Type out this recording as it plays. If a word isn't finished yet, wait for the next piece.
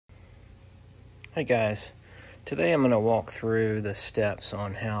Hey guys, today I'm going to walk through the steps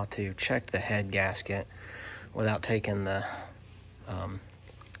on how to check the head gasket without taking the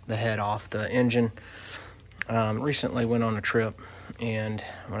head off the engine. Recently went on a trip, and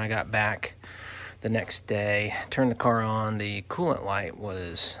when I got back the next day, turned the car on, the coolant light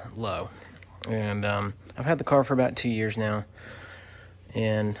was low. And I've had the car for about 2 years now,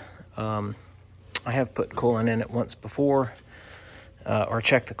 and I have put coolant in it once before. Or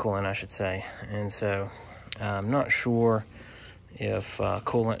check the coolant, I should say. And so I'm not sure if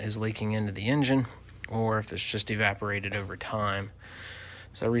coolant is leaking into the engine or if it's just evaporated over time.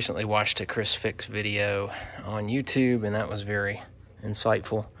 So I recently watched a Chris Fix video on YouTube, and that was very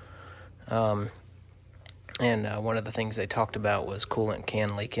insightful. And one of the things they talked about was coolant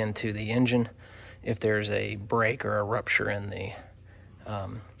can leak into the engine if there's a break or a rupture in the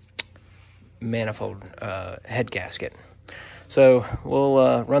manifold head gasket. So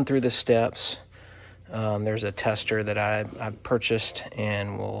we'll run through the steps. There's a tester that I purchased,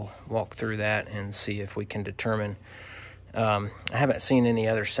 and we'll walk through that and see if we can determine. I haven't seen any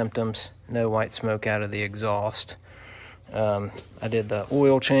other symptoms. No white smoke out of the exhaust. I did the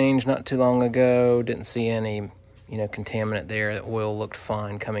oil change not too long ago. Didn't see any, contaminant there. The oil looked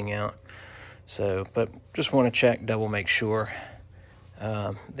fine coming out. So, but just want to check, double make sure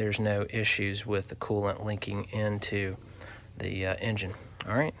there's no issues with the coolant linking into the engine.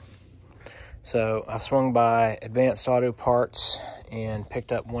 All right, so I swung by Advanced Auto Parts and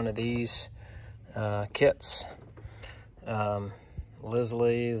picked up one of these kits.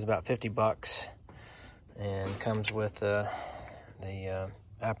 Leslie is about $50 and comes with the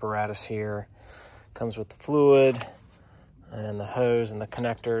apparatus here. Comes with the fluid and the hose and the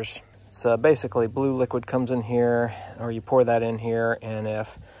connectors. So basically blue liquid comes in here, or you pour that in here, and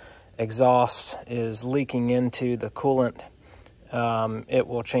if exhaust is leaking into the coolant, it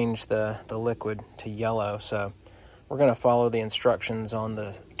will change the liquid to yellow. So we're going to follow the instructions on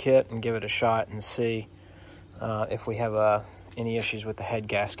the kit and give it a shot and see if we have any issues with the head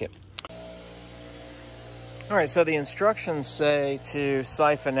gasket. All right, so the instructions say to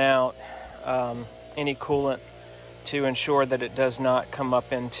siphon out any coolant to ensure that it does not come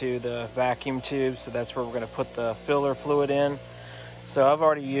up into the vacuum tube. So that's where we're going to put the filler fluid in. So I've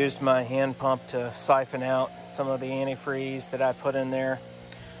already used my hand pump to siphon out some of the antifreeze that I put in there.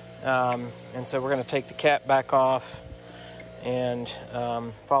 And so we're going to take the cap back off and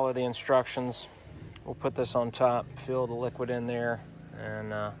follow the instructions. We'll put this on top, fill the liquid in there,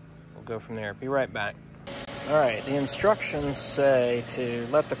 and we'll go from there. Be right back. All right, the instructions say to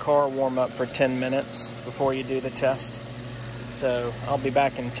let the car warm up for 10 minutes before you do the test. So I'll be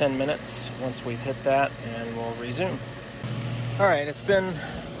back in 10 minutes once we've hit that, and we'll resume. All right, it's been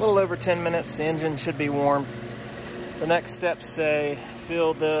a little over 10 minutes. The engine should be warm. The next steps say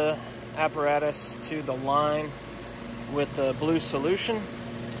fill the apparatus to the line with the blue solution.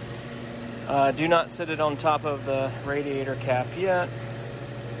 Do not sit it on top of the radiator cap yet.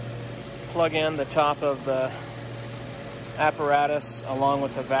 Plug in the top of the apparatus along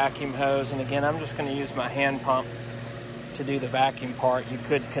with the vacuum hose. And again, I'm just going to use my hand pump to do the vacuum part. You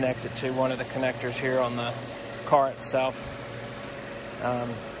could connect it to one of the connectors here on the car itself.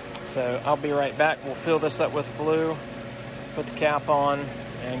 So I'll be right back. We'll fill this up with blue, put the cap on,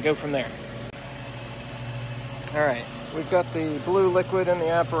 and go from there. All right, we've got the blue liquid in the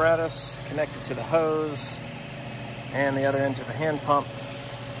apparatus connected to the hose and the other end to the hand pump.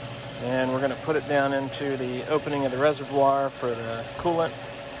 And we're going to put it down into the opening of the reservoir for the coolant,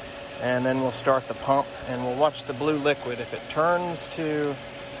 and then we'll start the pump, and we'll watch the blue liquid. If it turns to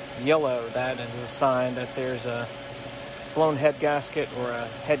yellow, that is a sign that there's a blown head gasket or a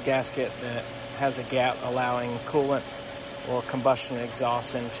head gasket that has a gap allowing coolant or combustion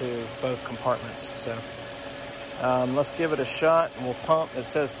exhaust into both compartments. So let's give it a shot, and we'll pump. It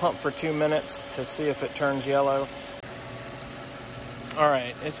says pump for 2 minutes to see if it turns yellow. All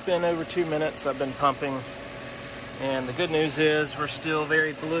right, it's been over 2 minutes I've been pumping, and the good news is we're still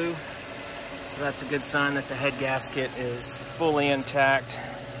very blue. So that's a good sign that the head gasket is fully intact.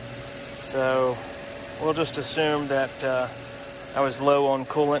 So we'll just assume that I was low on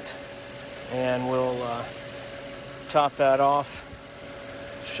coolant, and we'll top that off.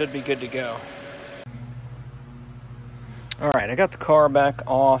 Should be good to go. All right, I got the car back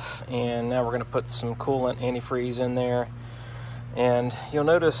off, and now we're going to put some coolant antifreeze in there. And you'll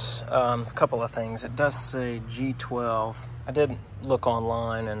notice a couple of things. It does say G12. I did look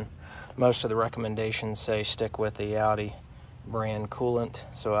online, and most of the recommendations say stick with the Audi brand coolant,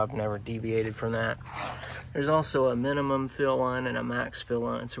 so I've never deviated from that. There's also a minimum fill line and a max fill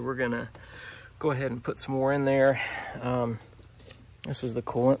line, so we're gonna go ahead and put some more in there. This is the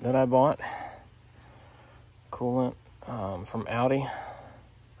coolant that I bought. coolant from Audi.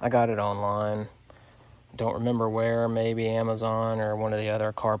 I got it online. Don't remember where, maybe Amazon or one of the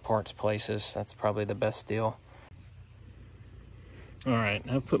other car parts places. That's probably the best deal. All right,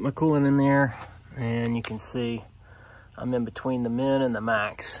 I've put my coolant in there, and you can see I'm in between the min and the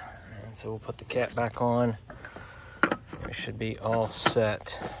max. And so we'll put the cap back on. We should be all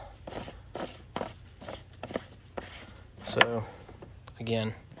set. So,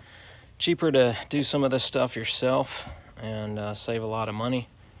 again, cheaper to do some of this stuff yourself and save a lot of money.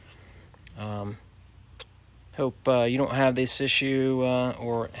 Hope you don't have this issue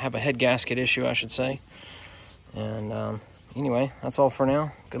or have a head gasket issue, I should say. And anyway, that's all for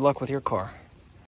now. Good luck with your car.